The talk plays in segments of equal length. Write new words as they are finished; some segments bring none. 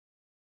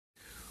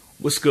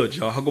What's good,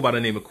 y'all? I go by the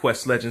name of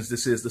Quest Legends.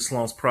 This is the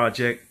Slums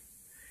Project.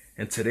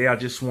 And today I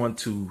just want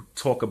to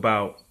talk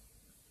about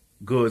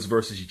Goodz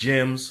versus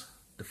Jimz,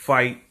 the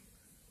fight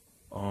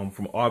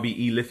from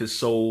RBE Lift His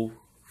Soul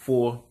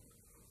 4.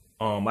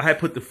 I had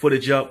put the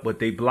footage up, but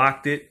they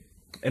blocked it.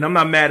 And I'm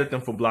not mad at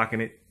them for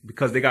blocking it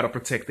because they got to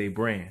protect their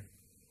brand.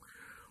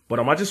 But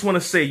I just want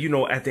to say,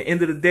 at the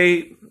end of the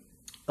day,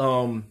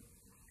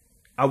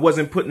 I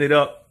wasn't putting it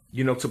up,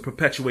 to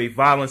perpetuate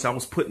violence. I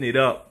was putting it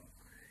up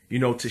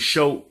to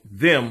show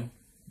them,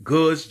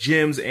 Goodz,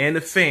 Jimz, and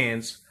the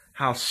fans,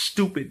 how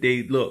stupid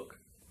they look.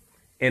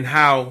 And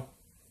how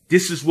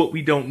this is what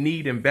we don't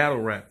need in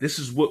battle rap. This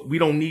is what we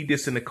don't need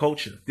this in the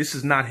culture. This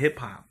is not hip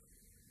hop.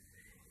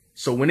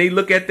 So when they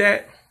look at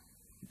that,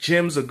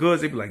 Jimz or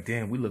Goodz, they be like,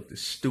 damn, we look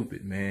this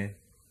stupid, man.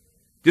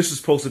 This is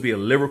supposed to be a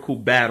lyrical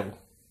battle.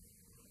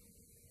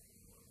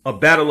 A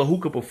battle of who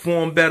could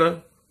perform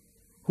better,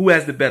 who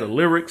has the better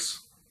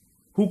lyrics,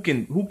 who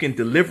can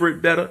deliver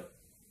it better.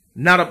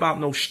 Not about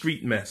no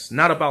street mess.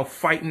 Not about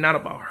fighting. Not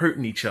about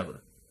hurting each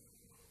other.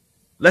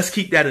 Let's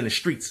keep that in the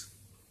streets.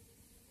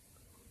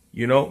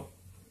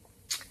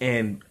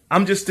 And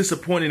I'm just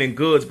disappointed in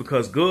Goodz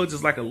because Goodz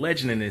is like a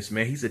legend in this,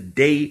 man. He's a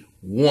day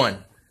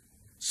one.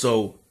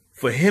 So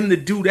for him to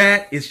do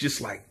that, it's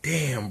just like,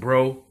 damn,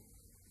 bro.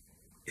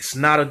 It's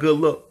not a good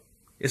look.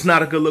 It's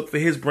not a good look for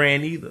his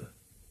brand either.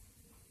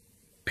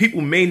 People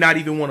may not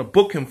even want to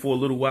book him for a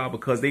little while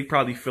because they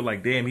probably feel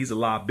like, damn, he's a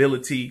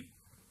liability.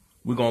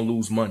 We're going to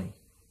lose money.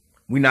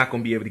 We're not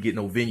going to be able to get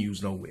no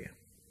venues nowhere.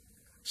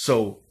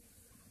 So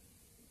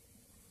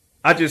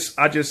I just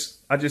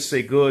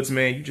say, Goodz,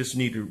 man, you just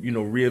need to,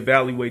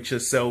 reevaluate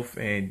yourself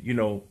and,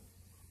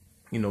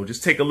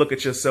 just take a look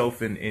at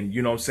yourself and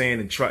you know what I'm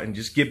saying, and try and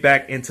just get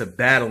back into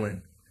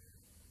battling.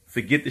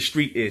 Forget the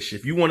street ish.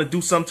 If you want to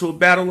do something to a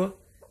battler,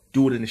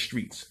 do it in the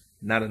streets,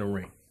 not in the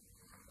ring.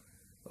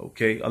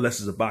 Okay, unless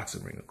it's a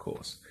boxing ring, of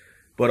course.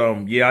 But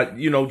yeah,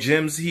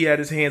 Jimz, he had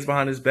his hands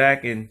behind his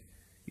back and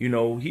he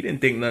didn't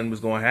think nothing was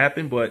going to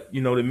happen, but,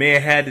 the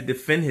man had to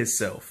defend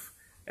himself.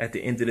 At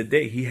the end of the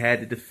day, he had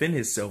to defend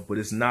himself, but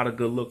it's not a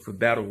good look for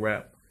battle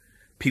rap.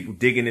 People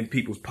digging in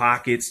people's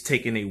pockets,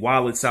 taking their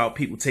wallets out,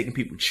 people taking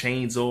people's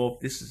chains off.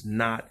 This is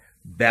not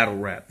battle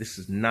rap. This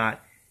is not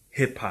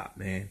hip hop,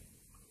 man.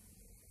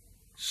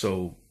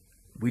 So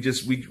we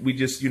just,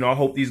 I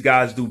hope these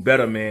guys do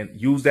better, man.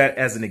 Use that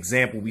as an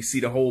example. We see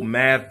the whole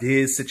Mav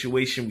Diz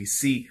situation. We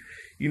see,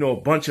 a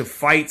bunch of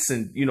fights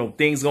and,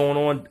 things going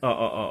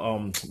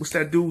on. What's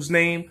that dude's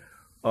name?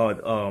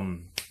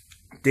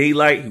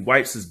 Daylight. He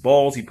wipes his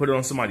balls. He put it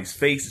on somebody's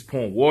face. He's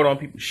pouring water on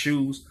people's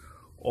shoes.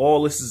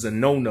 All this is a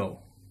no-no.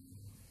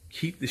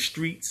 Keep the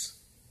streets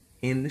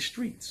in the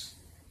streets.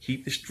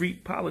 Keep the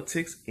street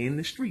politics in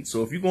the streets.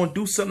 So if you're going to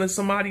do something to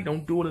somebody,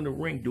 don't do it in the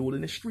ring. Do it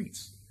in the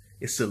streets.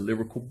 It's a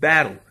lyrical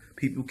battle.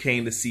 People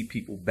came to see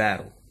people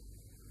battle.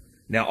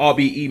 Now,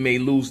 RBE may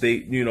lose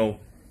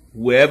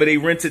wherever they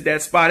rented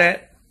that spot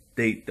at,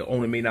 the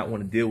owner may not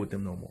want to deal with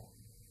them no more.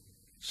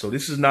 So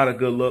this is not a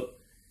good look.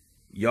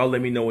 Y'all let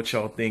me know what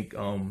y'all think.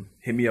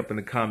 Hit me up in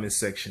the comments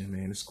section,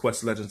 man. It's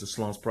Quest Legends, the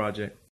Slums Project.